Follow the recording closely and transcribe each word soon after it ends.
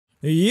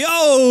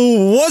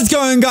Yo, what's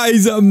going on,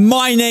 guys?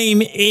 My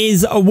name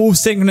is Wolf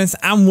Sickness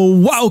and we'll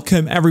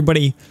welcome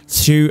everybody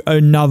to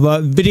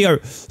another video.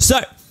 So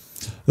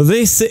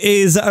this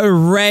is a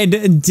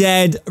Red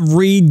Dead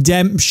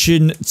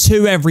Redemption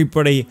 2,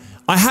 everybody.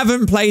 I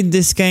haven't played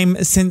this game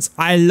since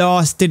I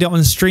last did it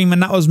on stream,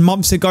 and that was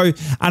months ago,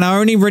 and I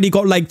only really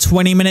got like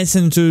 20 minutes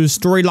into the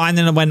storyline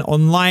and I went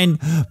online.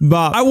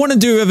 But I want to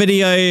do a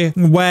video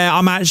where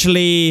I'm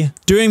actually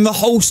doing the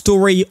whole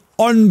story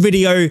on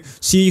video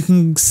so you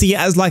can see it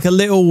as like a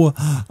little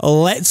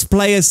let's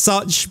play as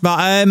such.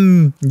 But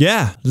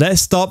yeah,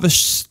 let's start the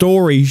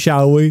story,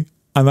 shall we?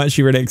 I'm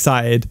actually really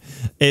excited.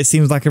 It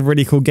seems like a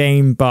really cool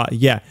game, but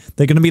yeah,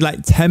 they're going to be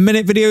like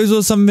 10-minute videos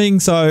or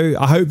something. So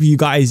I hope you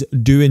guys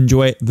do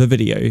enjoy the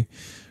video.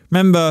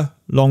 Remember,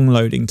 long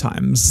loading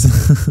times.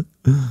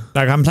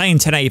 Like, I'm playing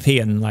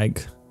 1080p and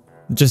like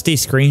just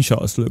these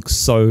screenshots look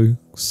so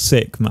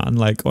sick, man.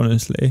 Like,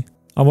 honestly,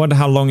 I wonder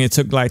how long it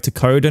took like to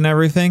code and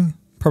everything.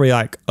 Probably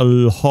like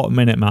a hot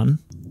minute, man.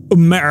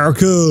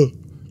 America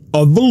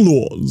of the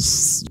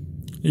laws.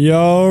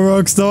 Yo,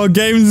 Rockstar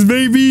Games,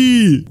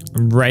 baby!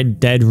 Red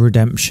Dead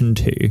Redemption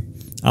 2.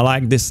 I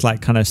like this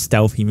like kind of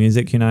stealthy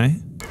music, you know?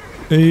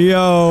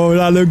 Yo,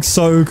 that looks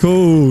so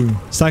cool.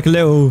 It's like a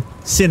little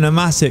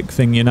cinematic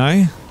thing, you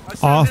know?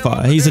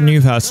 Arthur, he's a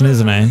new person,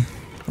 isn't he?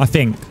 I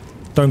think.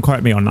 Don't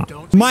quote me on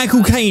that.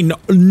 Michael Caine,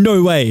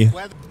 no way.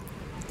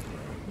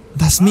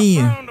 That's me.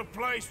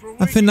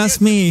 I think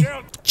that's me.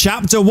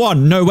 Chapter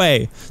 1, no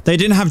way. They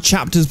didn't have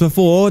chapters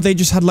before. They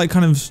just had like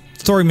kind of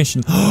story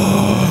mission.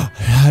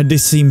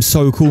 This seems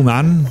so cool,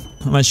 man.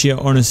 I'm actually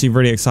honestly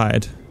really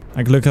excited.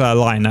 Like, look at that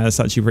line. That's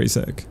actually pretty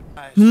sick.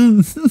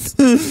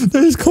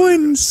 There's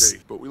coins.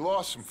 But we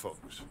lost some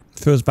folks.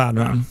 Feels bad,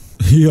 man.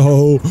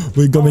 Yo,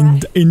 we're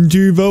going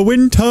into the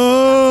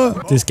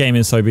winter. This game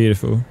is so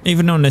beautiful.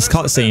 Even on this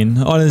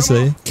cutscene,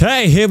 honestly.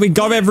 Okay, here we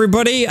go,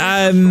 everybody.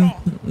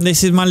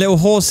 This is my little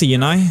horsey, you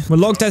know. We're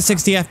locked at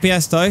 60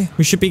 FPS, though.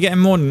 We should be getting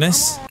more than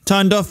this.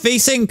 Turned off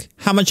VSync.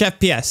 How much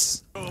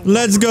FPS?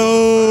 Let's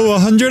go.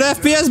 100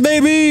 FPS,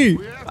 baby.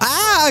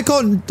 Ah, I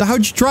can't.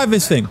 How'd you drive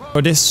this thing?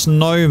 Oh, this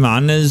snow,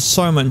 man. There's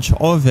so much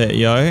of it,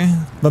 yo.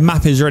 The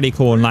map is really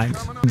cool. And like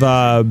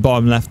the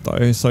bottom left, though,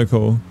 is so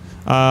cool.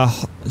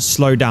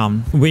 Slow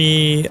down.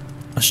 We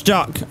are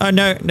stuck. Oh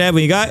no, there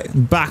we go.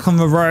 Back on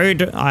the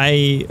road.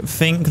 I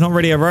think not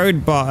really a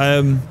road,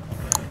 but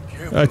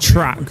a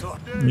track.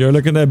 Yo,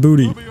 look at that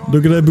booty.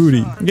 Look at that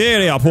booty.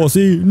 Get it up,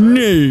 horsey.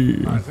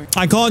 No.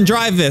 I can't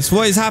drive this.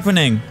 What is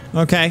happening?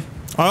 Okay.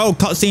 Oh,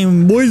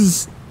 cutscene,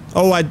 boys.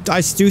 Oh, I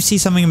do see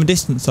something in the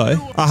distance, though.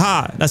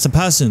 Aha, that's a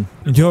person.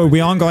 Yo, we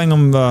aren't going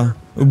on the...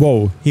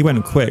 Whoa, he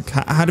went quick.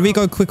 How do we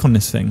go quick on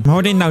this thing? I'm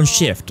holding down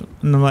shift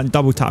and I'm like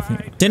double tapping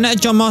it. Didn't that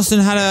John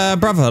Marston had a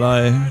brother,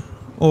 though?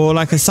 Or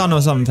like a son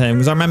or something?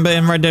 Because I remember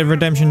in Red Dead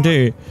Redemption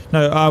 2.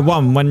 No,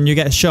 1, when you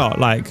get shot,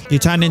 like, you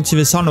turned into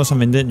the son or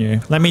something, didn't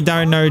you? Let me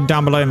know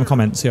down below in the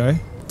comments, yo.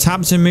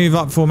 Tap to move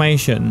up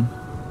formation.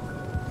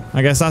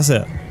 I guess that's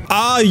it.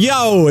 Ah,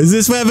 yo, is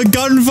this where the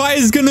gunfight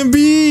is gonna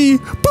be?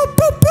 Boom,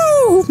 boom,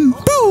 boom,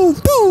 boom,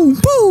 boom,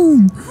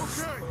 boom,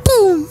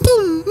 boom,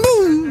 boom,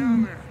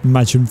 boom.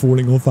 Imagine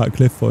falling off that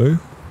cliff, though.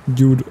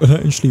 You would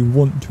actually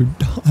want to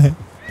die.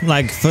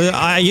 Like,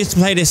 I used to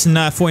play this in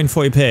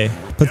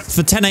 1440p, but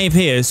for 1080p,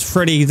 it's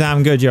pretty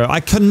damn good, yo. I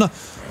couldn't.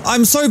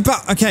 I'm so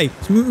bad. Okay,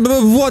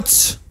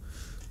 what?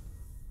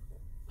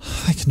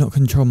 I cannot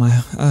control my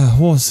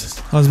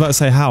horse. I was about to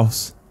say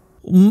house.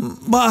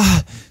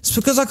 It's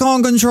because I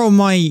can't control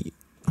my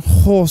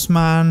horse,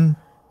 man.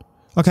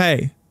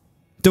 Okay.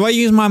 Do I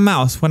use my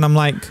mouse when I'm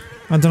like,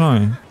 I don't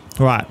know.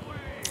 Right.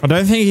 I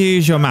don't think you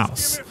use your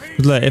mouse.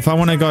 Look, if I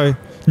want to go,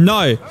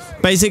 no.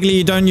 Basically,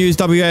 you don't use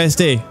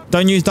WASD.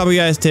 Don't use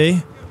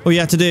WASD. All you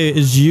have to do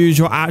is use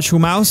your actual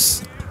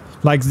mouse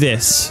like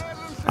this.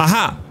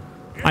 Aha.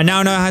 I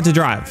now know how to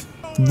drive.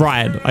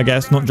 Ride, I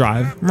guess, not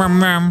drive.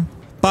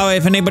 By the way,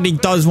 if anybody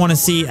does want to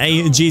see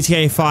a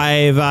GTA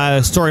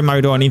 5 story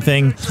mode or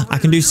anything, I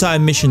can do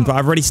certain missions, but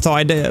I've already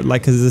started it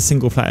like as a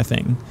single player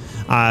thing.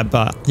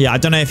 But yeah, I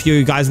don't know if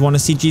you guys want to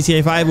see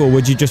GTA 5 or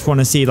would you just want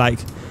to see like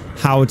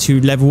how to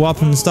level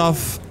up and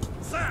stuff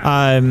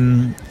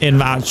in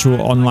the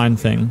actual online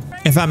thing,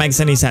 if that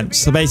makes any sense.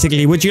 So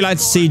basically, would you like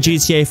to see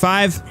GTA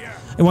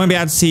 5? It won't be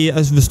able to see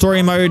the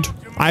story mode.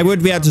 I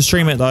would be able to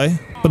stream it though,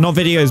 but not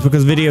videos,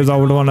 because videos I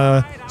would want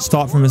to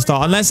start from the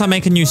start. Unless I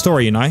make a new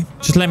story, you know?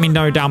 Just let me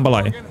know down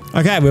below.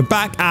 Okay, we're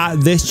back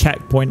at this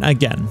checkpoint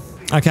again.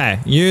 Okay,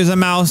 use a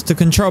mouse to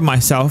control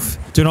myself.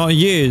 Do not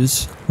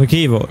use the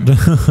keyboard.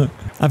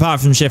 Apart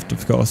from shift,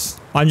 of course.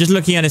 I'm just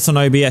looking at this on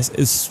OBS.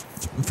 It's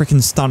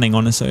freaking stunning,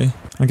 honestly.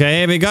 Okay,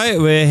 here we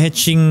go. We're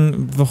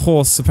hitching the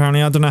horse,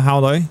 apparently. I don't know how,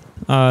 though.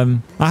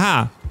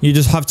 Aha. You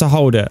just have to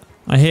hold it.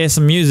 I hear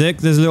some music.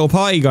 There's a little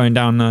party going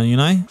down there, you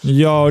know?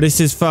 Yo,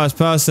 this is first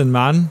person,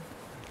 man.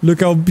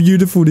 Look how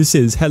beautiful this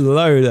is.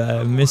 Hello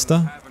there,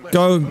 mister.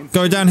 Go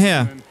down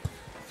here.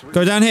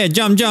 Go down here.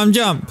 Jump, jump,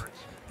 jump.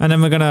 And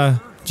then we're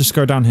gonna just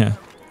go down here.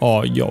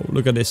 Oh, yo,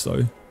 look at this,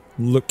 though.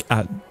 Look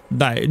at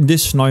that.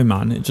 This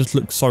snowman, it just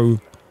looks so...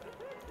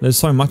 There's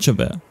so much of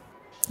it.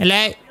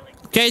 Hello?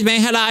 Excuse me,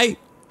 hello?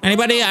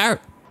 Anybody there?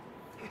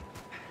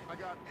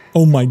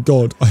 Oh my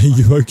god, are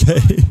you okay?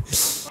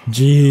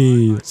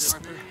 Jeez.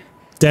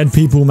 Dead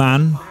people,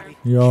 man.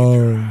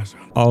 Yo.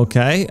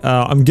 Okay,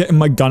 I'm getting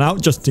my gun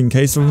out just in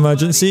case of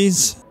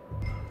emergencies.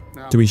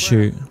 Do we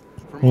shoot?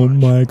 Oh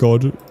my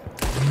god.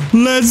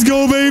 Let's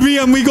go, baby,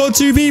 and we got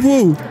 2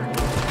 people.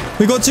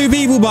 We got 2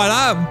 people by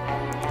that.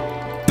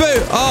 Boo!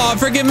 Oh, I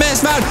freaking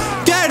missed, man.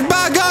 Get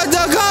back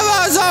under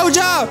cover,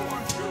 soldier!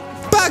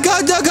 Back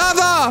under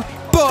cover!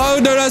 Oh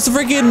no, that's a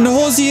freaking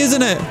horsey,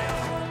 isn't it?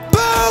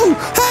 Boom!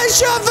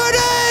 Headshot for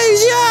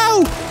these!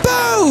 Yo!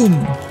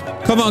 Boom!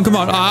 Come on, come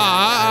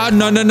on.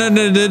 No,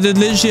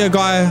 literally a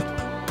guy.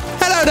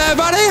 Hello there,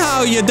 buddy. How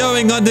are you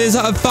doing on this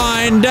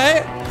fine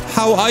day?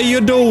 How are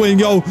you doing,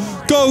 yo?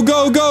 Go,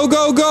 go, go,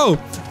 go, go!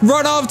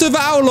 Run after the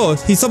outlaw.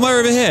 He's somewhere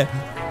over here.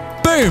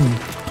 Boom!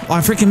 Oh, I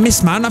freaking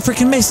missed, man. I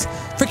freaking missed.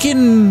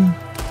 Freaking...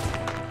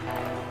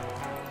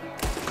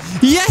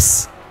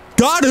 Yes!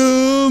 Got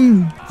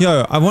him!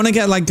 Yo, I want to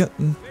get like...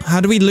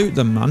 How do we loot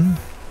them, man?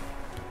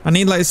 I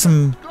need like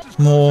some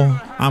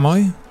more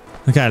ammo.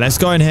 Okay, let's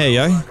go in here,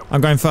 yo.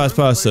 I'm going first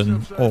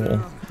person. Oh,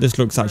 this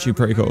looks actually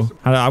pretty cool.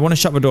 I want to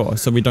shut the door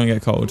so we don't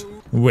get cold.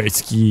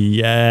 Whiskey,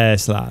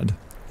 yes, lad.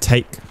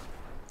 Take.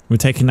 We're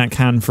taking that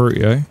canned fruit,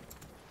 yo.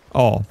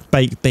 Oh,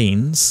 baked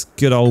beans.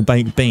 Good old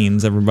baked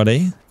beans,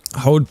 everybody.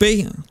 Hold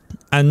B.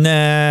 And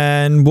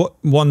then what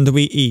one do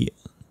we eat?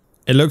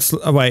 It looks...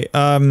 Oh, wait.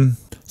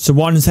 So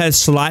one says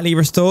slightly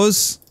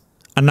restores.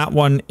 And that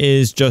one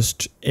is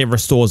just... It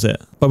restores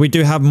it. But we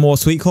do have more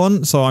sweet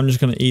corn. So I'm just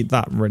going to eat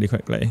that really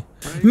quickly.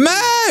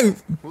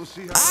 Move!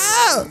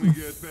 Ah!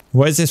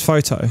 What is this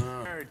photo?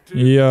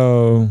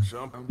 Yo.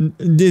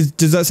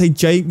 Does that say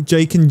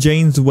Jake and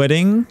Jane's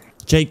wedding?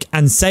 Jake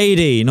and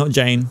Sadie, not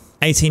Jane.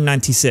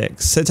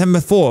 1896. September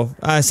 4th,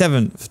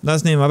 7th.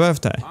 That's near my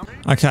birthday.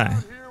 Okay.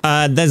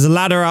 There's a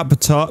ladder up the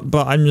top,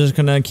 but I'm just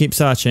going to keep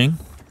searching.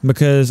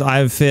 Because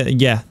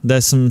yeah,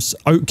 there's some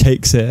oat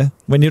cakes here.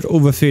 We need all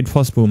the food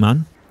possible,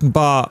 man.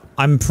 But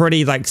I'm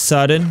pretty like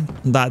certain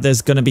that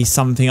there's going to be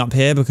something up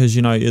here because,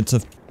 you know, it's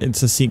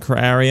a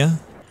secret area.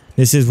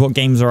 This is what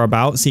games are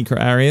about,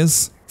 secret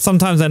areas.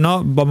 Sometimes they're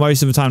not, but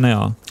most of the time they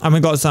are. And we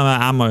got some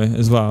ammo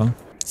as well.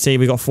 See,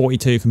 we got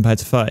 42 compared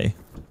to 30.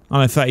 Oh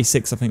no,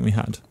 36 I think we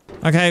had.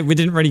 Okay, we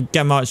didn't really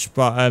get much,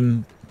 but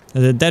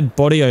there's a dead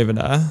body over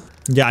there.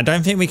 Yeah, I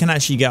don't think we can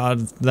actually get out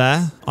of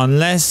there.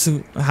 Unless,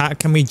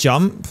 can we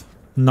jump?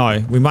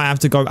 No, we might have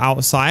to go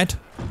outside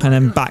and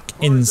then back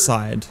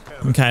inside.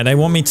 Okay, they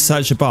want me to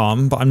search a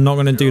barn, but I'm not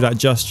going to do that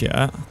just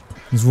yet.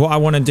 Because what I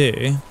want to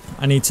do,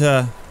 I need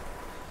to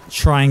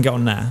try and get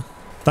on there.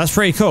 That's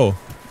pretty cool.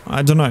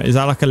 I don't know, is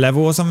that like a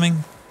level or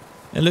something?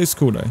 It looks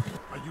cool though.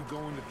 Are you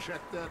going to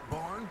check that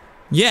barn?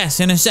 Yes,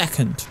 in a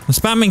second. I'm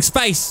spamming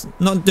space,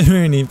 not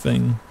doing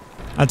anything.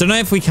 I don't know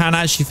if we can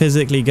actually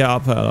physically get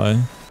up there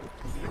though.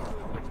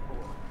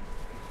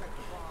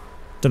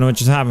 Don't know what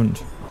just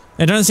happened.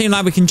 It doesn't seem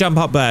like we can jump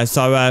up there,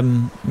 so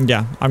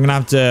yeah, I'm gonna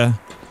have to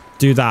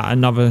do that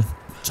another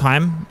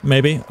time,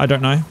 maybe. I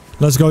don't know.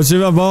 Let's go to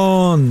the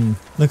barn.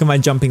 Look at my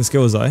jumping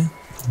skills though.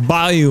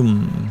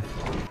 Boom.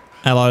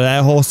 Hello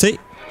there, horsey.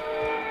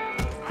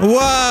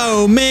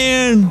 Whoa,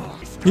 man.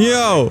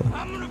 Yo.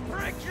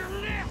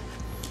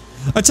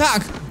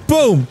 Attack.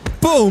 Boom.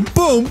 Boom.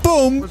 Boom.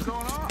 Boom.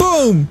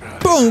 Boom.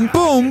 Boom.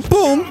 Boom. Boom.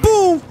 Boom.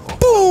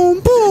 Boom.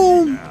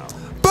 Boom.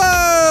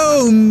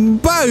 Boom.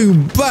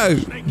 Boom.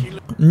 Boom.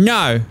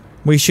 No.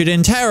 We should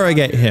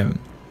interrogate him.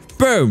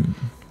 Boom.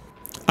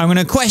 I'm going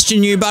to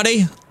question you,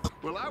 buddy.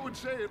 Well, I would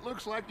say it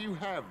looks like you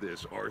have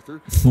this,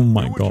 Arthur. Oh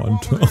my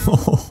god.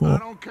 I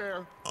don't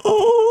care.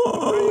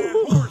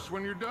 Oh. Horse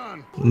when you're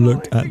done.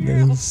 Look at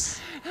this.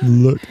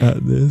 Look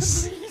at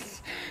this.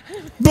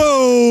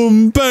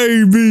 Boom,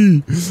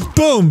 baby.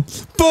 Boom.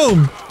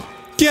 Boom.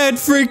 Get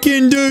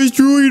freaking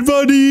destroyed,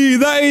 buddy.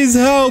 That is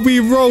how we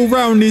roll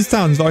around these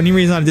towns. The only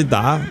reason I did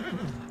that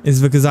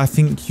is because I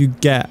think you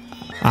get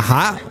a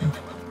hat.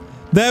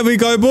 There we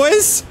go,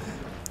 boys.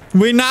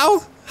 We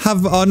now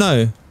have... Oh,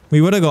 no. We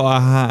would have got a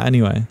hat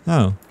anyway.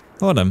 Oh,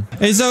 hold on.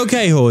 It's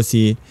okay,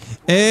 horsey.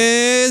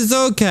 It's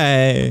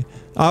okay.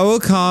 I will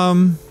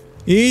come.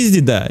 Easy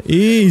there.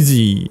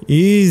 Easy.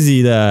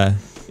 Easy there.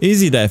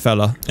 Easy there,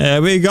 fella.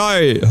 There we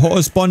go.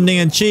 Horse bonding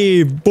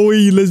achieved.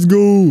 Boy, let's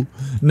go.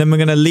 And then we're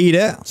going to lead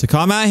it. So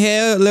come out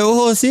here, little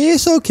horsey.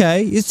 It's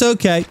okay. It's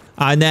okay.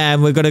 And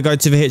then we're going to go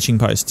to the hitching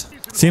post.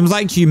 Seems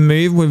like you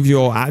move with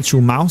your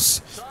actual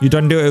mouse. You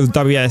don't do it with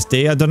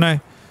WSD. I don't know.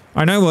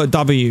 I know what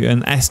W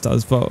and S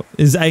does, but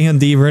is A and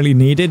D really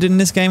needed in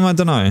this game? I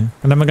don't know.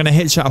 And then we're going to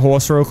hitch that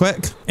horse real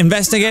quick.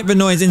 Investigate the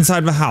noise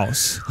inside the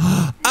house.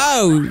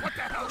 Oh,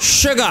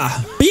 sugar.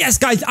 But yes,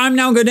 guys, I'm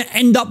now going to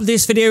end up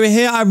this video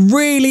here. I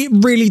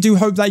really do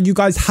hope that you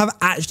guys have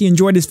actually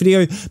enjoyed this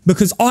video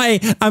because I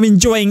am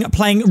enjoying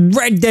playing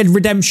Red Dead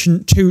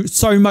Redemption 2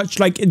 so much.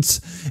 Like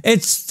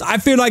I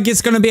feel like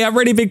it's going to be a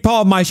really big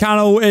part of my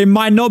channel. It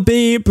might not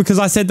be because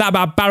I said that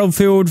about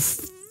Battlefield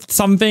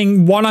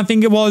something one, I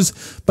think it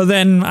was, but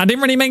then I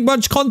didn't really make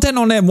much content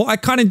on it. What I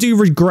kind of do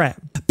regret.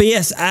 But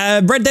yes,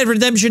 Red Dead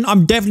Redemption,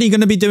 I'm definitely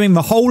going to be doing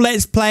the whole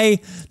Let's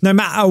Play no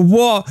matter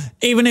what,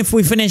 even if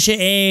we finish it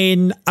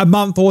in a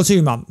month or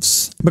 2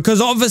 months.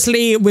 Because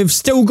obviously, we've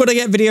still got to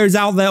get videos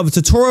out there of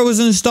tutorials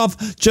and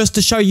stuff just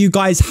to show you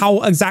guys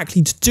how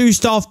exactly to do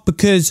stuff,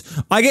 because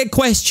I get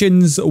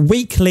questions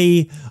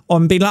weekly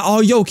on being like,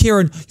 oh, yo,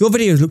 Kieran, your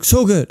videos look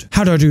so good.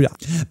 How do I do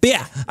that? But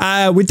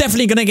yeah, we're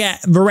definitely going to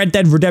get the Red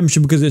Dead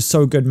Redemption because it's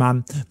so good,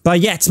 man. But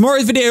yeah,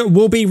 tomorrow's video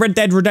will be Red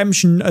Dead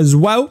Redemption as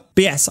well.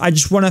 But yes, I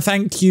just want to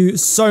thank you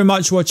so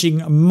much for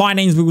watching. My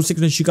name's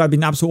wjhy. You guys have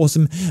been absolutely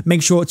awesome.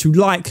 Make sure to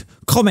like,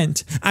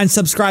 comment, and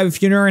subscribe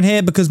if you're new in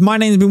here, because my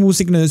name's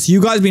wjhy.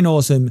 You guys have been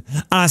awesome.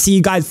 And I'll see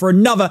you guys for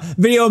another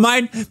video of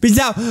mine. Peace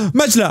out.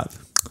 Much love.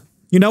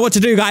 You know what to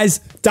do, guys.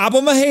 Tap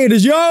on the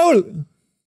haters, yo.